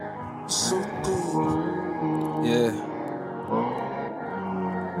Yeah.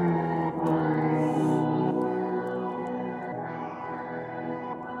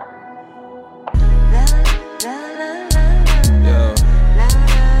 Yo,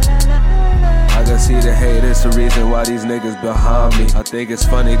 I can see the hate, it's the reason why these niggas behind me. I think it's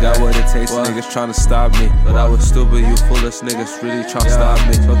funny, got what it takes, niggas tryna stop me. But I was stupid, you foolish niggas really tryna stop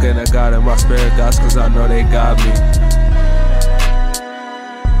me. Talking to God and my spirit gods, cause I know they got me.